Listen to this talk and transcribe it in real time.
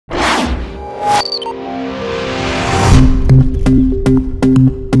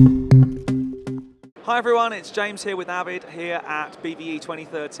Hi everyone, it's James here with Avid here at BVE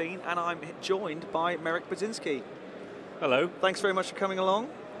 2013 and I'm joined by Marek Budzynski. Hello. Thanks very much for coming along.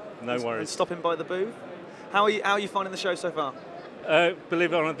 No worries. And stopping by the booth. How are you finding the show so far?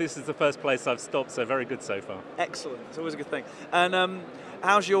 Believe it or not, this is the first place I've stopped, so very good so far. Excellent, it's always a good thing. And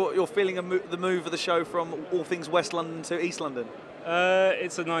how's your feeling of the move of the show from all things West London to East London?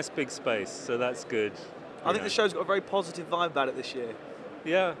 It's a nice big space, so that's good. I think the show's got a very positive vibe about it this year.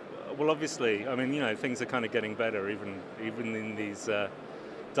 Yeah, well obviously, I mean, you know, things are kind of getting better even in these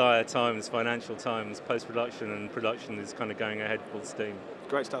dire times, financial times. Post-production and production is kind of going ahead full steam.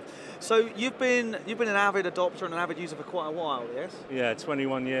 Great stuff. So you've been an avid adopter and an avid user for quite a while, yes? Yeah,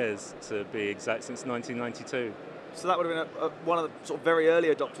 21 years to be exact, since 1992. So that would have been one of the sort of very early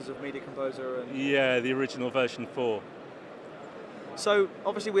adopters of Media Composer. Yeah, the original version 4. So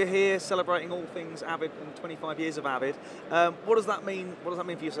obviously we're here celebrating all things Avid and 25 years of Avid. What does that mean? What does that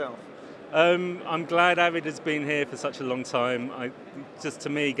mean for yourself? I'm glad Avid has been here for such a long time. Just to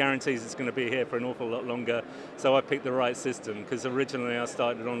me guarantees it's going to be here for an awful lot longer. So I picked the right system because originally I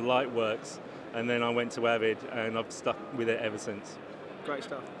started on Lightworks and then I went to Avid and I've stuck with it ever since. Great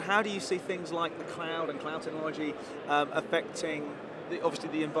stuff. How do you see things like the cloud and cloud technology affecting obviously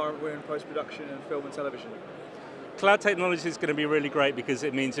the environment we're in post-production and film and television? Cloud technology is going to be really great because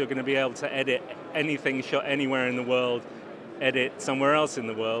it means you're going to be able to edit anything shot anywhere in the world, edit somewhere else in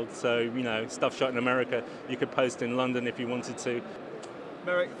the world. So, you know, stuff shot in America, you could post in London if you wanted to.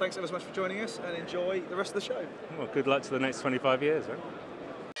 Marek, thanks ever so much for joining us and enjoy the rest of the show. Well, good luck to the next 25 years, right?